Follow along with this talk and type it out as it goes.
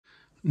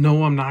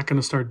No, I'm not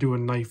going to start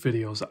doing knife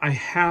videos. I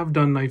have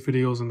done knife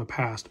videos in the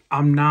past.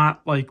 I'm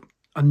not like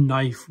a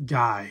knife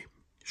guy.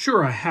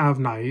 Sure, I have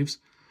knives.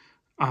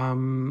 A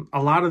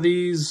lot of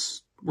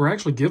these were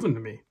actually given to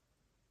me.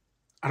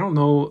 I don't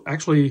know,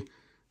 actually,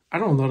 I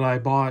don't know that I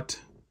bought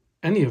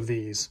any of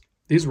these.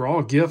 These were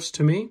all gifts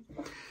to me.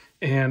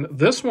 And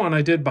this one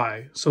I did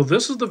buy. So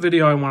this is the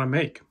video I want to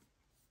make.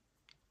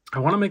 I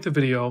want to make the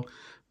video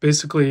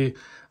basically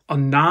a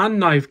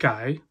non-knife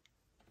guy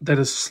that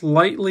is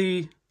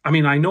slightly... I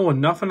mean, I know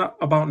enough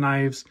about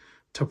knives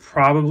to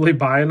probably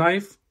buy a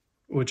knife,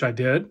 which I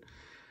did.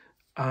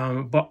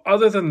 But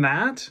other than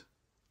that,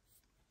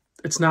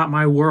 it's not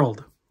my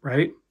world,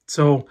 right?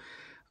 So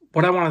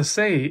what I want to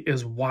say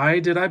is, why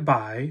did I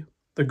buy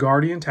the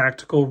Guardian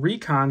Tactical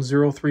Recon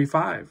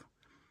 035?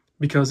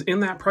 Because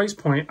in that price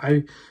point,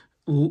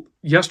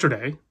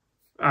 yesterday,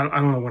 I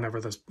don't know whenever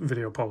this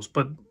video posts,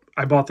 but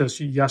I bought this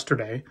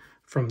yesterday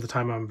from the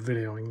time I'm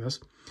videoing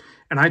this.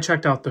 And I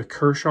checked out the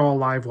Kershaw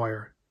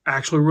Livewire.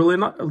 Actually, really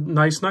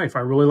nice knife. I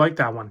really like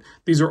that one.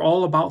 These are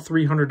all about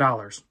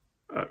 $300,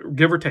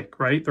 give or take,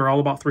 right? They're all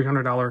about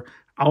 $300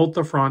 out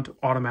the front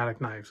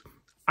automatic knives.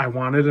 I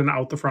wanted an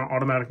out the front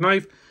automatic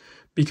knife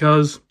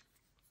because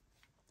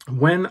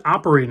when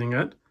operating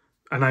it,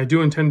 and I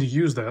do intend to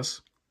use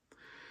this,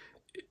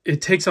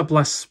 it takes up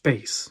less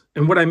space.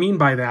 And what I mean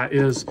by that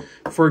is,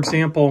 for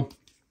example,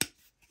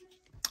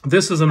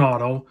 this is an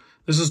auto.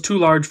 This is too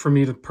large for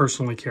me to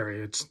personally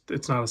carry.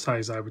 It's not a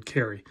size I would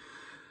carry.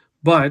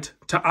 But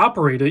to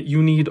operate it,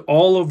 you need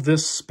all of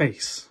this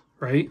space,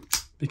 right?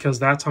 Because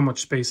that's how much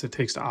space it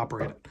takes to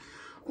operate it.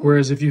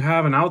 Whereas if you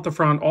have an out the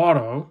front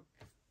auto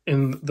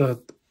in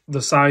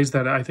the size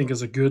that I think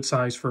is a good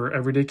size for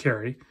everyday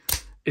carry,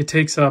 it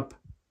takes up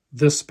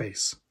this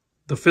space.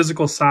 The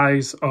physical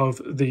size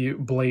of the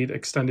blade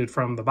extended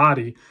from the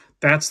body,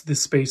 that's the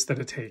space that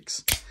it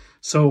takes.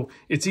 So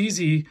it's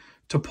easy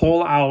to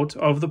pull out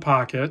of the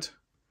pocket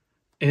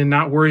and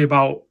not worry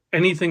about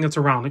anything that's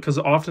around it, because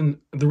often,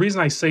 the reason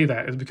I say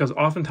that is because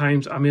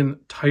oftentimes I'm in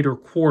tighter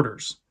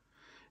quarters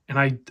and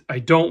I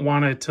don't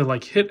want it to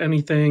like hit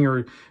anything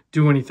or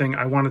do anything.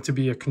 I want it to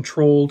be a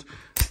controlled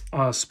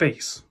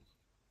space.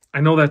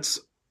 I know that's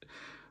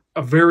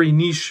a very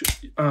niche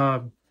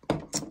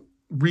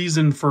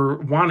reason for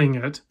wanting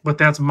it, but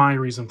that's my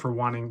reason for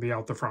wanting the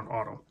out the front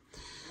auto.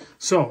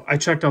 So I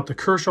checked out the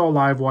Kershaw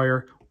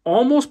Livewire,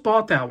 almost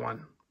bought that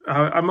one.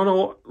 I'm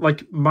gonna,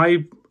 like,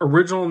 my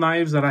original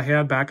knives that I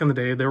had back in the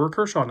day, they were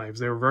Kershaw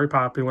knives. They were very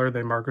popular.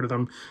 They marketed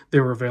them.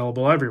 They were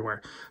available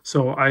everywhere.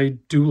 So I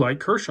do like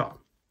Kershaw.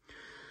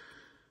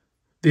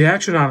 The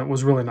action on it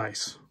was really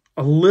nice.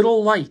 A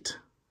little light,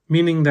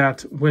 meaning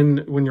that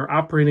when you're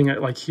operating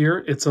it like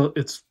here,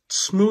 it's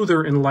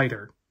smoother and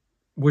lighter,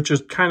 which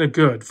is kind of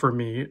good for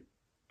me.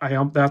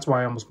 That's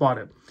why I almost bought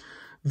it.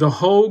 The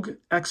Hogue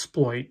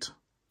Exploit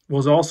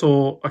was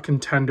also a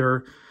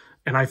contender.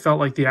 And I felt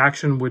like the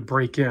action would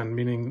break in,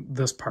 meaning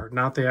this part,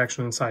 not the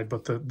action inside,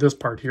 but this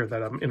part here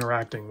that I'm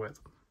interacting with.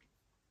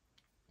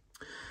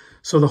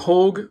 So the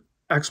Hogue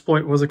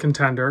Exploit was a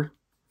contender,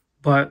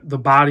 but the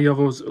body of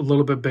it was a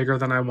little bit bigger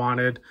than I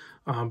wanted.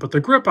 But the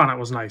grip on it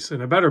was nice,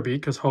 and it better be,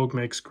 because Hogue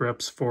makes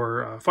grips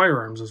for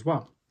firearms as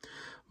well.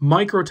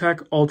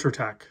 Microtech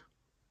Ultratech,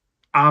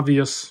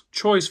 obvious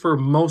choice for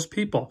most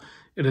people.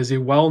 It is a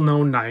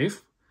well-known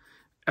knife,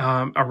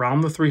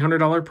 around the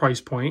 $300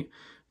 price point,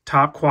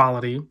 top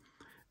quality.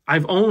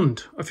 I've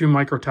owned a few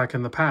Microtech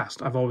in the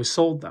past. I've always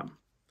sold them.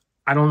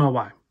 I don't know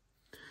why.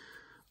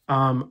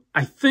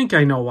 I think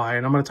I know why,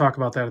 and I'm going to talk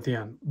about that at the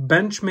end.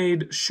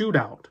 Benchmade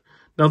Shootout.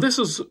 Now, this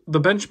is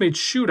the Benchmade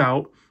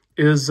Shootout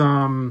is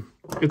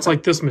it's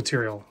like this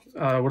material.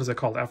 What is it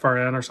called?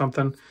 FRN or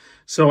something.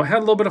 So it had a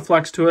little bit of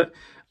flex to it.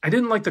 I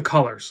didn't like the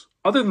colors.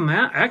 Other than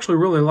that, I actually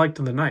really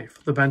liked the knife,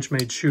 the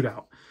Benchmade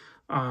Shootout.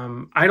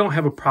 I don't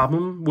have a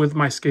problem with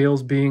my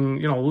scales being,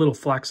 you know, a little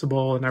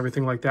flexible and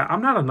everything like that.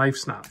 I'm not a knife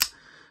snob.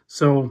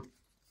 So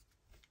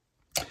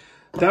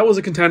that was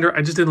a contender.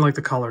 I just didn't like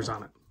the colors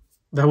on it.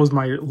 That was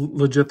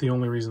legit the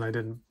only reason I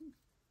didn't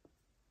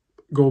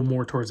go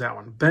more towards that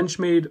one.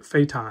 Benchmade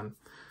Phaeton.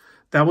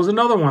 That was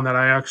another one that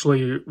I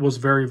actually was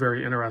very,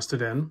 very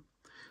interested in.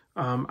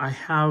 Do I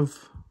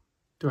have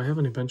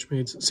any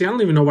Benchmades? See, I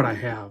don't even know what I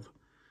have.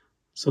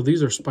 So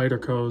these are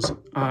Spyderco's.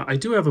 I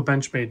do have a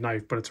Benchmade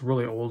knife, but it's a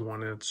really old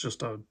one, and it's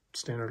just a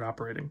standard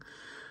operating.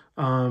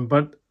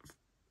 But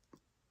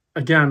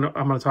again,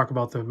 I'm going to talk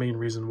about the main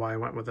reason why I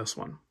went with this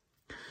one.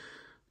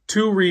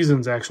 Two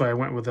reasons, actually, I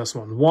went with this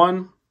one.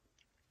 One,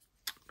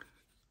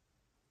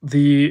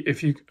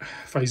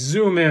 if I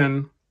zoom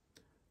in,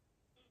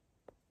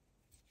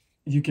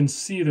 you can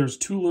see there's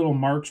two little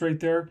marks right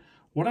there.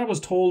 What I was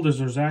told is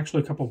there's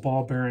actually a couple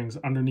ball bearings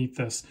underneath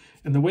this.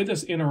 And the way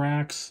this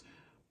interacts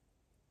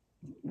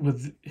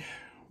with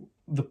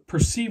the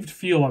perceived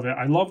feel of it,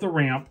 I love the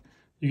ramp.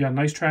 You got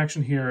nice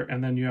traction here,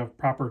 and then you have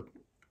proper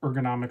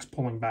ergonomics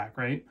pulling back,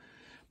 right?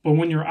 But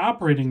when you're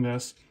operating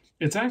this,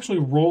 it's actually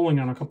rolling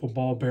on a couple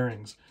ball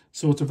bearings.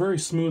 So it's a very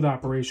smooth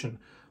operation.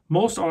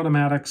 Most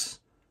automatics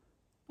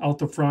out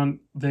the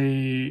front,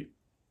 they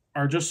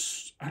are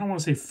just, I don't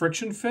want to say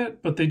friction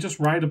fit, but they just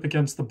ride up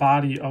against the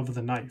body of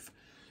the knife.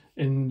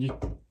 And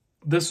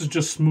this is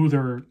just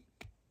smoother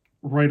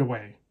right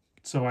away.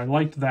 So I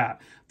liked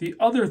that. The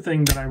other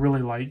thing that I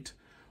really liked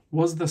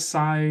was the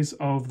size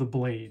of the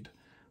blade.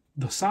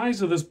 The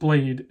size of this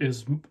blade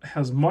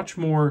has much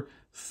more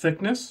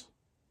thickness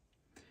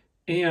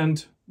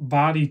and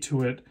body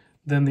to it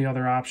than the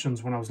other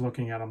options when I was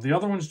looking at them. The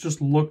other ones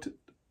just looked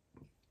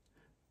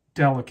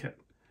delicate.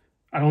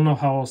 I don't know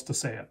how else to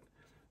say it.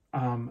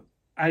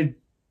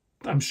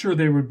 I'm sure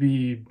they would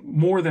be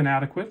more than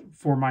adequate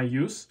for my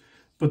use,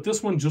 but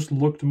this one just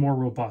looked more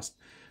robust.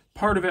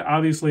 Part of it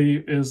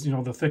obviously is, you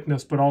know, the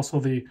thickness, but also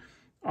the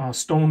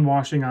stone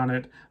washing on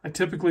it. I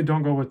typically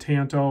don't go with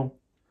Tanto,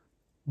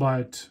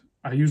 but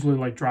I usually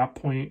like drop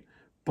point,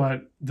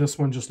 but this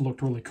one just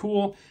looked really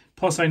cool.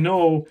 Plus I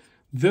know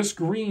this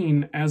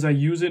green, as I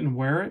use it and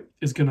wear it,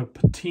 is going to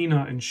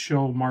patina and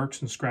show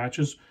marks and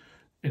scratches,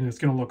 and it's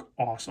going to look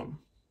awesome.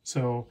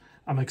 So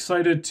I'm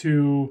excited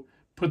to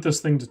put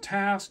this thing to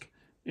task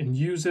and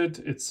use it.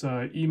 It's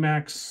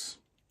Emax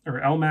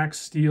or LMAX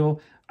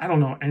steel. I don't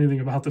know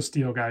anything about the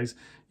steel, guys.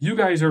 You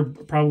guys are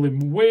probably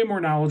way more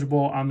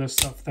knowledgeable on this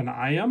stuff than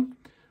I am.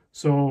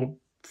 So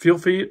feel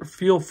free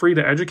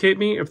to educate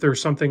me if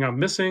there's something I'm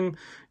missing.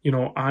 You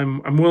know,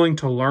 I'm willing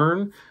to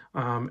learn,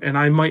 and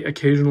I might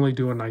occasionally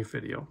do a knife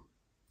video.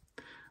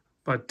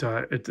 But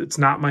it's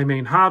not my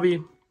main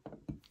hobby.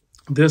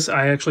 This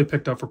I actually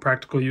picked up for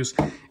practical use.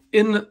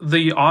 In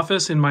the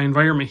office, in my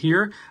environment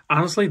here,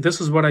 honestly,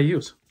 this is what I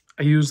use.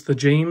 I use the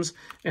James,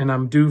 and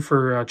I'm due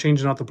for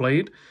changing out the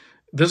blade.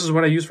 This is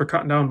what I use for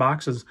cutting down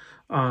boxes,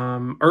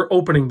 or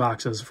opening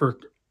boxes.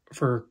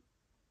 For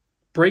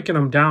breaking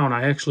them down,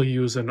 I actually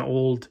use an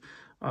old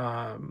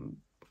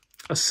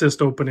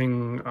assist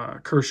opening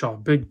Kershaw,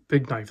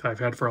 big knife that I've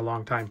had for a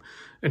long time,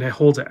 and it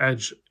holds an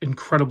edge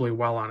incredibly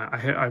well on it.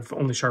 I've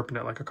only sharpened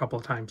it like a couple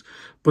of times.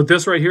 But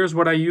this right here is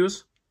what I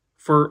use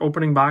for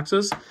opening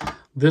boxes.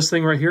 This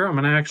thing right here, I'm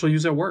going to actually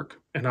use at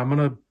work, and I'm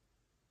going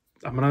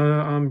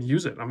to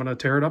use it. I'm going to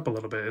tear it up a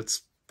little bit.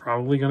 It's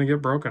probably going to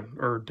get broken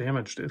or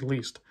damaged at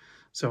least.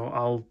 So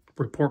I'll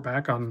report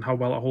back on how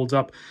well it holds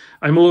up.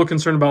 I'm a little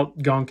concerned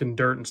about gunk and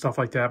dirt and stuff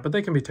like that, but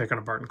they can be taken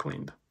apart and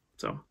cleaned.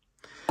 So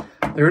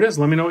there it is.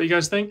 Let me know what you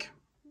guys think.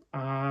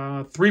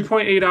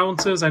 3.8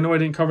 ounces. I know I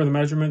didn't cover the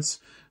measurements.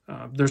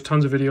 There's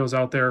tons of videos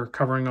out there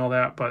covering all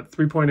that, but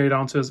 3.8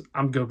 ounces,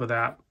 I'm good with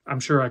that. I'm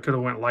sure I could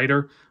have went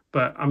lighter,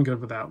 but I'm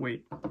good with that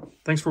weight.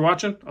 Thanks for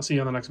watching. I'll see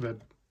you on the next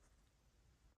vid.